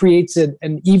think it creates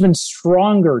an even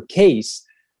stronger case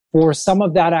for some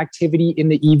of that activity in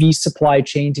the EV supply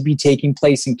chain to be taking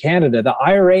place in Canada. The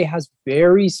IRA has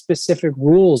very specific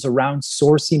rules around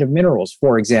sourcing of minerals,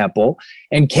 for example,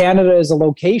 and Canada is a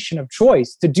location of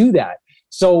choice to do that.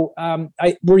 So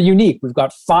we're unique. We've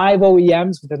got 5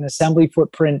 OEMs with an assembly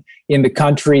footprint in the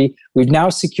country. We've now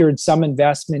secured some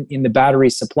investment in the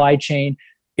battery supply chain.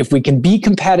 If we can be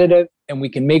competitive and we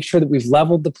can make sure that we've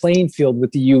leveled the playing field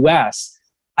with the US,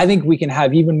 I think we can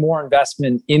have even more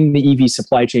investment in the EV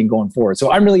supply chain going forward.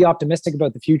 So I'm really optimistic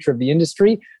about the future of the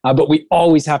industry, but we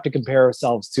always have to compare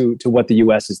ourselves to what the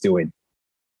US is doing.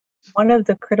 One of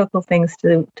the critical things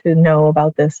to know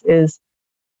about this is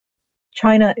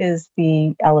China is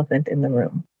the elephant in the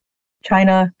room.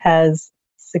 China has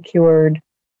secured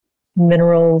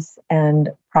minerals and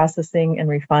processing and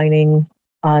refining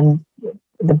on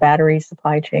the battery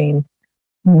supply chain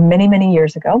many, many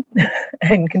years ago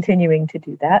and continuing to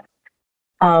do that.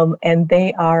 And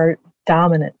they are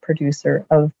dominant producer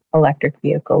of electric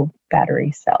vehicle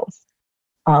battery cells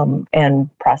and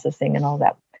processing and all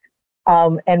that.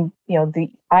 And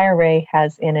the IRA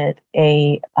has in it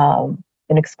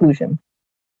an exclusion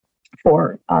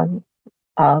for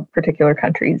particular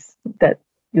countries that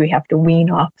we have to wean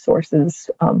off sources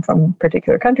from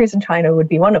particular countries, and China would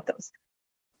be one of those.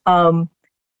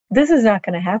 This is not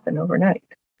going to happen overnight.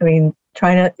 I mean,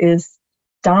 China is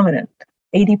dominant.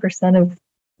 80% of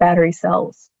battery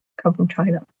cells come from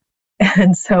China.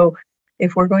 And so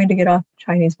if we're going to get off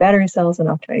Chinese battery cells and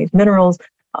off Chinese minerals,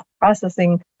 off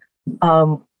processing,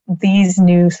 these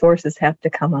new sources have to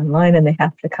come online, and they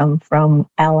have to come from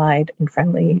allied and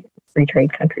friendly free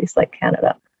trade countries like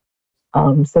Canada.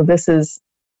 So this is,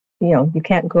 you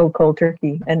can't go cold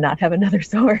turkey and not have another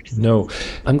source. No.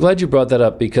 I'm glad you brought that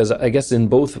up, because I guess in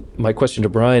both my question to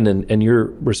Brian and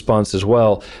your response as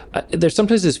well, there's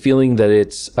sometimes this feeling that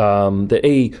it's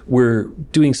that we're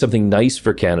doing something nice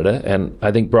for Canada, and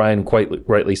I think Brian quite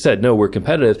rightly said, no, we're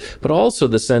competitive, but also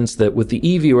the sense that with the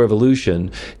EV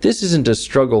revolution, this isn't a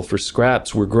struggle for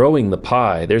scraps. We're growing the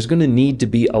pie. There's going to need to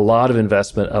be a lot of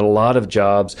investment, a lot of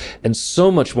jobs, and so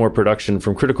much more production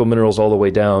from critical minerals all the way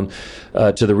down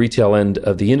to the retail end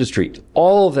of the industry.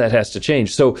 All of that has to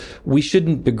change. So we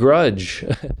shouldn't begrudge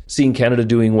seeing Canada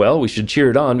doing well. We should cheer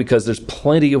it on, because there's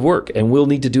plenty of work, and we'll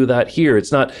need to do that here.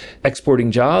 It's not exporting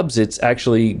jobs. It's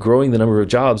actually growing the number of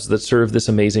jobs that serve this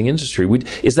amazing industry.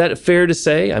 Is that fair to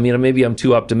say? I mean, maybe I'm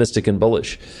too optimistic and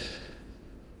bullish.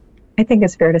 I think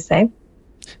it's fair to say.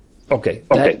 Okay.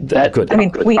 That good. I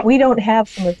mean, we don't have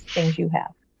some of the things you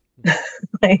have.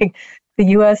 The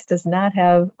U.S. does not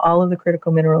have all of the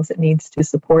critical minerals it needs to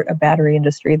support a battery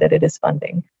industry that it is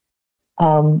funding.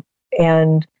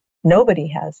 And nobody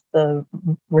has the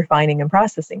refining and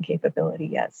processing capability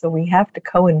yet. So we have to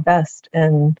co-invest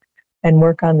and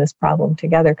work on this problem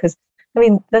together. Because,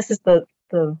 this is the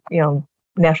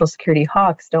national security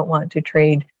hawks don't want to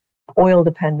trade oil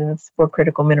dependence for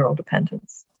critical mineral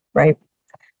dependence, right?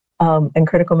 And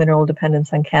critical mineral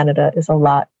dependence on Canada is a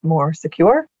lot more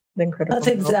secure than critical. That's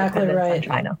exactly right.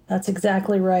 China. That's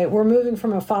exactly right. We're moving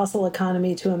from a fossil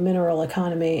economy to a mineral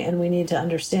economy, and we need to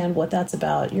understand what that's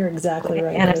about. You're exactly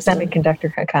right. And a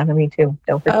semiconductor economy too.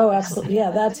 Don't forget. Oh, absolutely.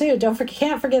 Yeah, that too.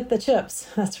 Can't forget the chips.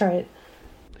 That's right.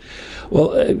 Well,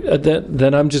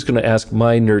 then I'm just going to ask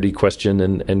my nerdy question,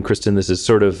 and Kristen, this is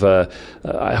sort of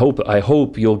I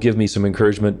hope you'll give me some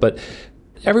encouragement, but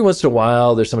every once in a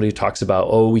while, there's somebody who talks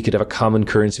about, we could have a common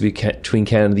currency between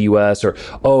Canada and the U.S., or,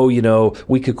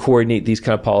 we could coordinate these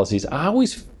kind of policies. I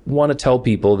always want to tell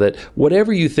people that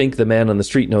whatever you think the man on the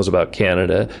street knows about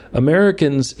Canada,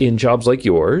 Americans in jobs like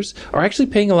yours are actually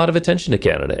paying a lot of attention to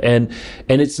Canada. And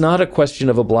it's not a question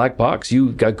of a black box.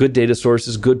 You've got good data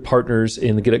sources, good partners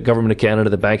in the Government of Canada,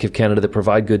 the Bank of Canada that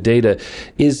provide good data.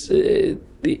 Do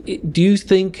you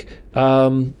think,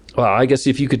 well, I guess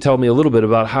if you could tell me a little bit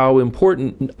about how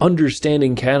important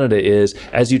understanding Canada is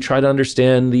as you try to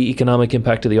understand the economic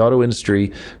impact of the auto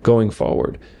industry going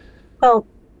forward. Well,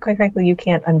 quite frankly, you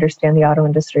can't understand the auto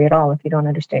industry at all if you don't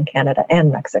understand Canada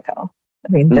and Mexico.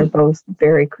 I mean, they're both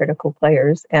very critical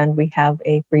players, and we have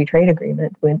a free trade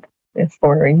agreement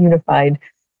for a unified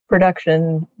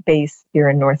production base here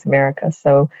in North America.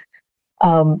 So,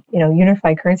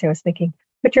 unified currency, I was thinking,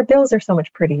 but your bills are so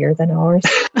much prettier than ours.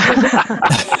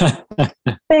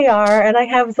 They are, and I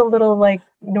have the little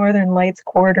Northern Lights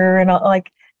quarter, and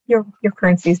your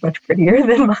currency is much prettier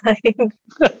than mine.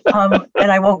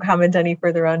 And I won't comment any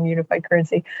further on unified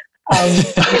currency.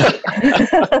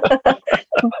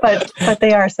 But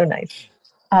they are so nice.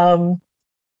 I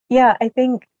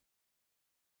think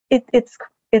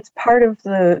it's part of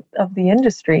the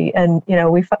industry, and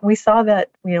we saw that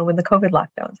when the COVID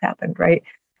lockdowns happened, right?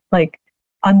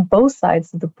 On both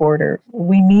sides of the border,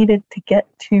 we needed to get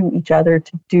to each other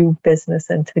to do business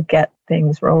and to get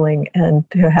things rolling and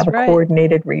to have a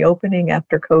coordinated reopening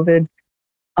after COVID.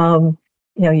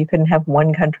 You couldn't have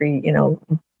one country,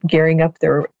 gearing up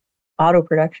their auto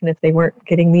production if they weren't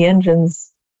getting the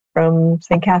engines from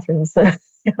St. Catharines.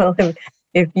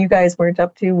 If you guys weren't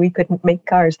up to, we couldn't make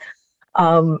cars,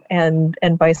 and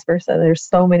vice versa. There's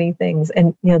so many things,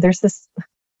 and there's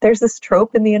this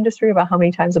trope in the industry about how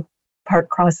many times a part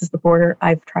crosses the border.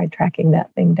 I've tried tracking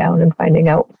that thing down and finding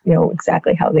out,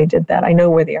 exactly how they did that. I know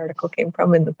where the article came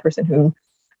from, and the person who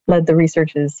led the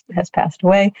research has passed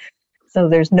away. So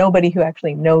there's nobody who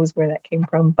actually knows where that came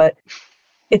from, but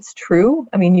it's true.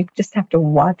 I mean, you just have to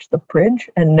watch the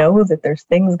bridge and know that there's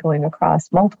things going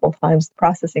across multiple times. The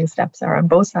processing steps are on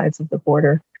both sides of the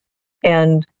border,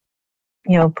 and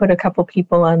put a couple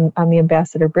people on the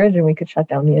Ambassador Bridge, and we could shut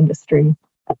down the industry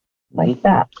like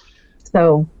that.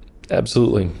 So.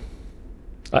 Absolutely.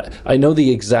 I know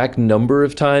the exact number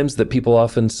of times that people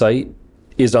often cite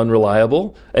is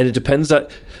unreliable, and it depends on,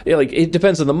 it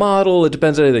depends on the model, it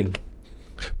depends on anything.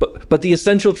 But the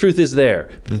essential truth is there.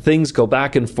 The things go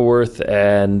back and forth,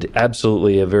 and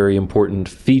absolutely a very important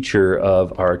feature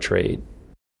of our trade.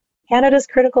 Canada's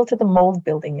critical to the mold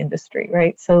building industry,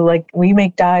 right? So we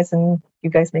make dies and you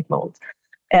guys make molds.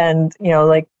 And,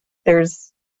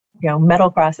 there's, metal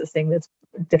processing that's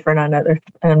different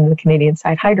on the Canadian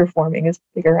side. Hydroforming is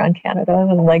bigger on Canada,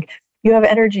 and you have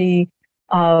energy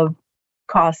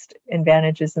cost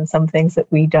advantages in some things that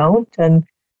we don't, and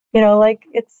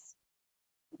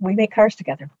we make cars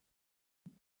together.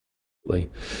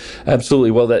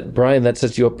 Absolutely. Well, Brian, that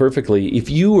sets you up perfectly. If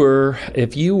you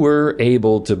were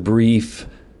able to brief,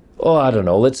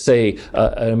 let's say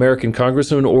an American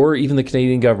congressman or even the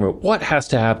Canadian government, what has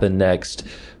to happen next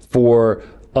for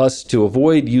us to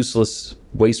avoid useless,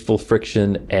 wasteful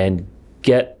friction and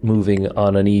get moving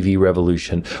on an EV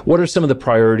revolution? What are some of the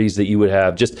priorities that you would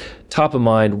have? Just top of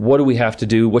mind, what do we have to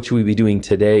do? What should we be doing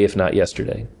today, if not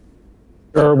yesterday?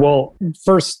 Sure. Well,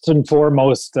 first and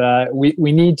foremost, we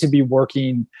need to be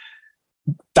working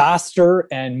faster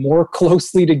and more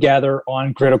closely together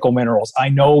on critical minerals. I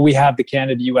know we have the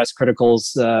Canada-US Critical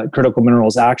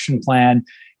Minerals Action Plan.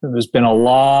 There's been a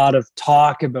lot of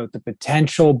talk about the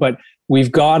potential, but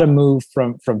we've got to move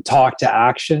from talk to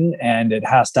action, and it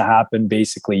has to happen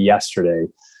basically yesterday.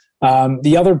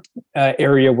 The other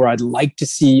area where I'd like to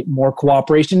see more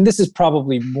cooperation, this is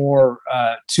probably more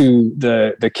to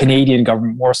the Canadian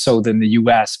government more so than the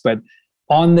US, but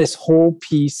on this whole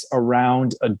piece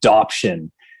around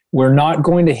adoption, we're not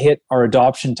going to hit our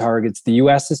adoption targets. The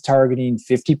US is targeting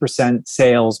 50%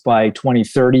 sales by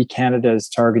 2030. Canada is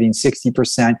targeting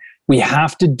 60%. We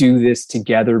have to do this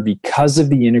together because of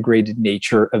the integrated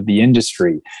nature of the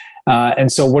industry.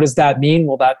 And so what does that mean?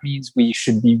 Well, that means we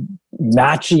should be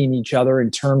matching each other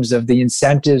in terms of the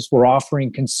incentives we're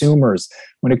offering consumers.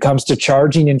 When it comes to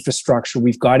charging infrastructure,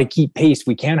 we've got to keep pace.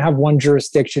 We can't have one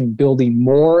jurisdiction building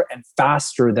more and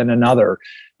faster than another.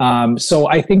 So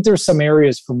I think there's some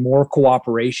areas for more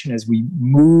cooperation as we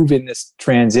move in this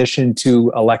transition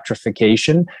to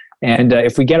electrification. And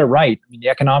if we get it right, the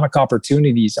economic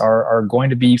opportunities are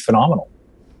going to be phenomenal.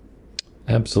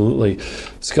 Absolutely.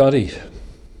 Scotty.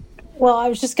 Well, I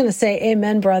was just going to say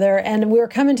amen, brother. And we're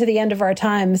coming to the end of our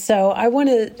time. So I want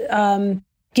to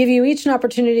give you each an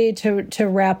opportunity to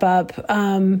wrap up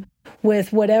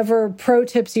with whatever pro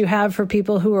tips you have for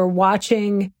people who are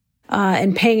watching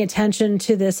and paying attention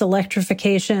to this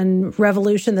electrification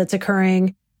revolution that's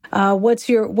occurring. What's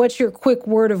your quick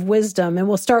word of wisdom? And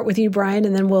we'll start with you, Brian,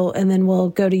 and then we'll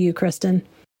go to you, Kristen.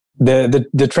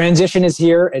 The transition is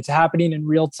here. It's happening in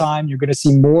real time. You're going to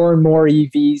see more and more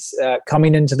EVs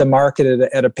coming into the market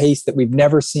at a pace that we've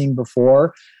never seen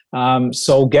before.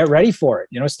 So get ready for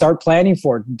it. Start planning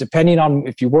for it. Depending on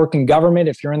if you work in government,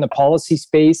 if you're in the policy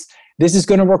space, this is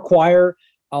going to require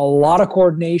a lot of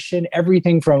coordination,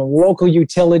 everything from local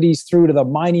utilities through to the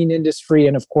mining industry,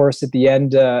 and of course, at the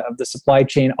end of the supply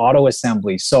chain, auto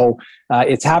assembly. So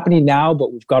it's happening now,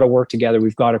 but we've got to work together.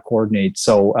 We've got to coordinate.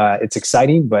 So it's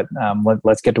exciting, but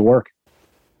let's get to work.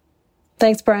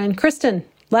 Thanks, Brian. Kristen,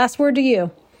 last word to you.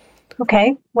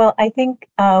 Okay. Well, I think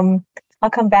I'll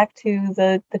come back to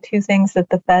the two things that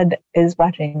the Fed is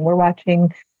watching. We're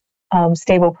watching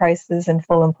stable prices and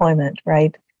full employment,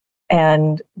 right?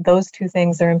 And those two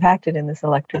things are impacted in this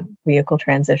electric vehicle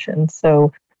transition.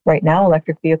 So right now,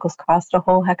 electric vehicles cost a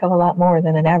whole heck of a lot more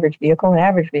than an average vehicle, and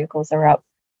average vehicles are up.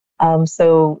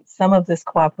 So some of this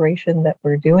cooperation that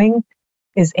we're doing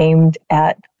is aimed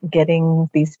at getting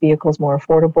these vehicles more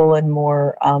affordable and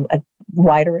more a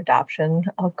wider adoption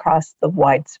across the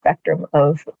wide spectrum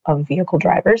of vehicle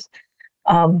drivers.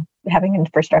 Having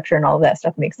infrastructure and all of that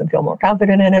stuff makes them feel more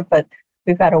confident in it, but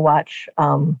we've got to watch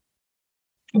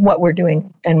what we're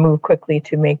doing and move quickly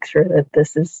to make sure that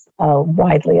this is a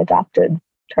widely adopted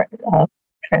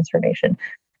transformation.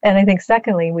 And I think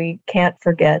secondly, we can't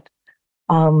forget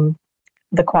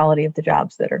the quality of the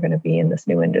jobs that are going to be in this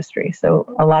new industry.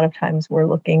 So a lot of times we're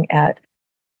looking at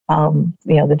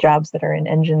the jobs that are in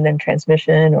engine and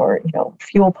transmission, or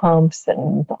fuel pumps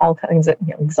and all kinds of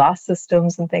exhaust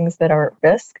systems and things that are at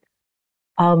risk.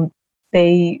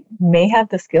 They may have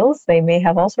the skills, they may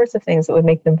have all sorts of things that would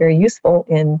make them very useful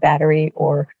in battery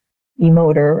or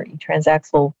e-motor or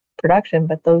e-transaxle production,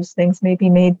 but those things may be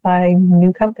made by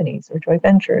new companies or joint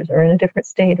ventures or in a different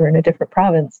state or in a different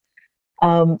province.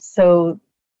 So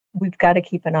we've got to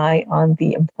keep an eye on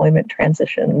the employment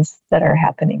transitions that are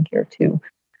happening here too.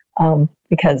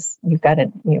 Because you've got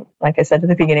like I said at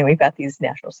the beginning, we've got these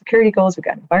national security goals, we've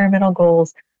got environmental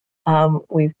goals,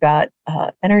 we've got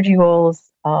energy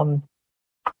goals.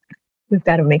 We've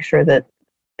got to make sure that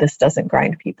this doesn't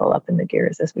grind people up in the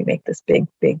gears as we make this big,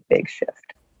 big, big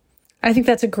shift. I think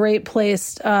that's a great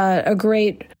place, a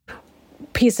great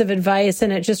piece of advice.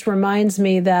 And it just reminds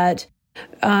me that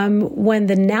when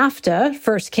the NAFTA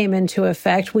first came into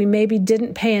effect, we maybe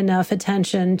didn't pay enough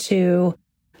attention to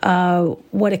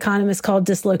what economists call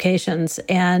dislocations.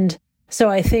 And so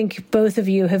I think both of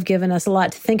you have given us a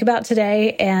lot to think about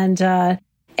today,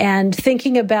 and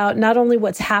thinking about not only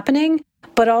what's happening,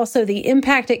 but also the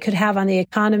impact it could have on the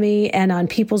economy and on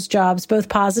people's jobs, both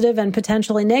positive and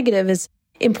potentially negative, is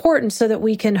important so that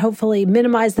we can hopefully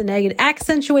minimize the negative,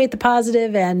 accentuate the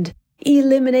positive, and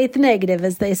eliminate the negative,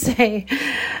 as they say.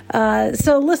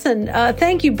 So listen,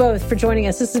 thank you both for joining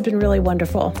us. This has been really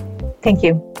wonderful. Thank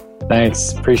you.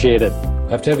 Thanks. Appreciate it. I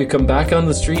have to have you come back on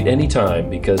the street anytime,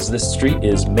 because this street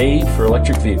is made for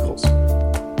electric vehicles.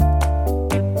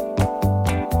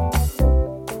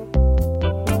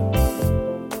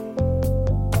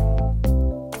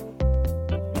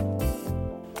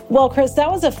 Well, Chris, that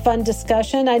was a fun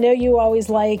discussion. I know you always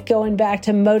like going back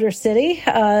to Motor City,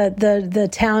 the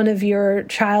town of your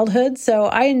childhood. So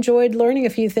I enjoyed learning a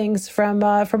few things from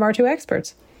our two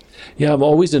experts. Yeah, I'm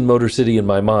always in Motor City in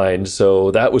my mind,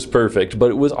 so that was perfect.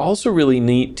 But it was also really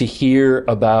neat to hear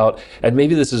about, and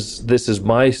maybe this is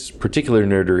my particular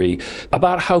nerdery,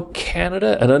 about how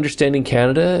Canada and understanding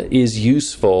Canada is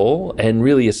useful and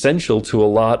really essential to a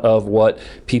lot of what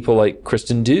people like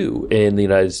Kristen do in the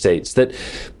United States.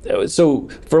 So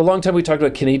for a long time, we talked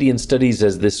about Canadian studies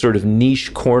as this sort of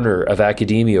niche corner of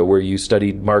academia where you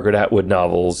studied Margaret Atwood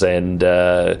novels and,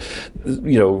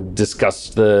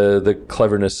 discussed the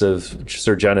cleverness of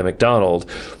Sir John A. Macdonald.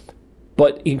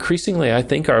 But increasingly, I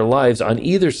think our lives on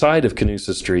either side of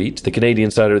Canusa Street, the Canadian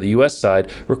side or the U.S.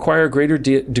 side, require a greater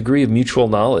degree of mutual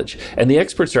knowledge. And the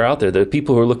experts are out there. There are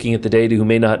people who are looking at the data who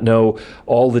may not know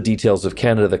all the details of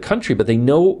Canada, the country, but they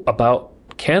know about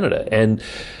Canada. And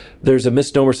there's a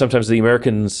misnomer sometimes the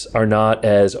Americans are not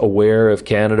as aware of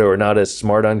Canada or not as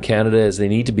smart on Canada as they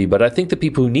need to be. But I think the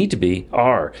people who need to be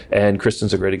are. And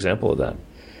Kristen's a great example of that.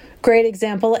 Great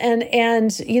example.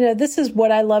 And this is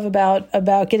what I love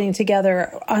about getting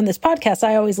together on this podcast.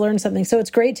 I always learn something. So it's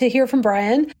great to hear from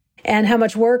Brian and how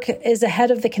much work is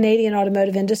ahead of the Canadian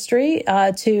automotive industry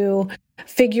to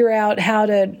figure out how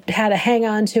to hang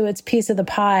on to its piece of the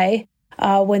pie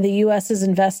when the U.S. is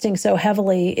investing so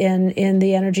heavily in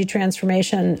the energy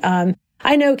transformation.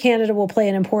 I know Canada will play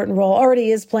an important role,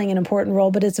 already is playing an important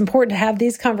role, but it's important to have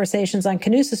these conversations on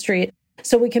Canusa Street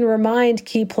so we can remind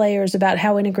key players about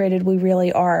how integrated we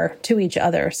really are to each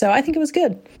other. So I think it was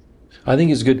good. I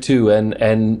think it's good too,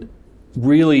 and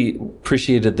really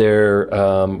appreciated their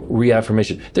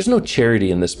reaffirmation. There's no charity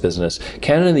in this business.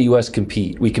 Canada and the U.S.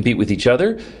 compete. We compete with each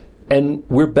other, and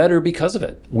we're better because of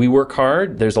it. We work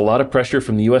hard. There's a lot of pressure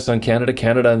from the U.S. on Canada,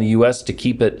 Canada on the U.S. to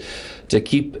keep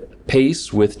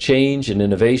pace with change and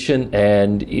innovation,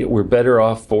 and we're better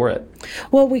off for it.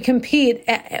 Well, we compete.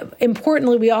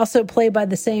 Importantly, we also play by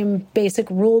the same basic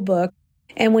rule book.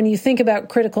 And when you think about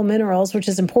critical minerals, which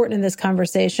is important in this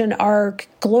conversation, our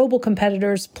global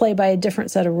competitors play by a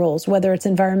different set of rules, whether it's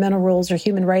environmental rules or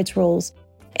human rights rules.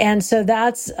 And so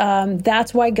that's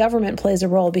why government plays a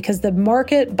role, because the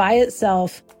market by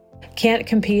itself can't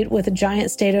compete with a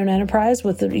giant state-owned enterprise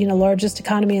with the largest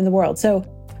economy in the world. So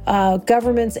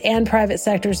governments and private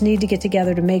sectors need to get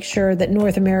together to make sure that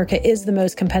North America is the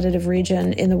most competitive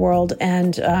region in the world.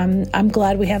 And I'm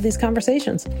glad we have these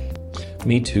conversations.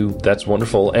 Me too. That's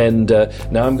wonderful. And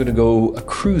now I'm going to go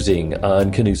cruising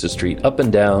on Canusa Street, up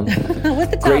and down. With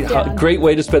the top down. Great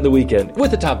way to spend the weekend. With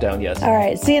the top down, yes. All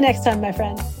right. See you next time, my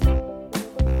friend.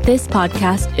 This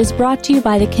podcast is brought to you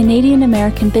by the Canadian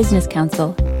American Business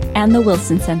Council and the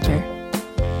Wilson Center.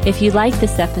 If you like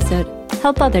this episode,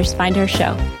 help others find our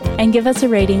show and give us a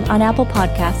rating on Apple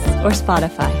Podcasts or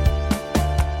Spotify.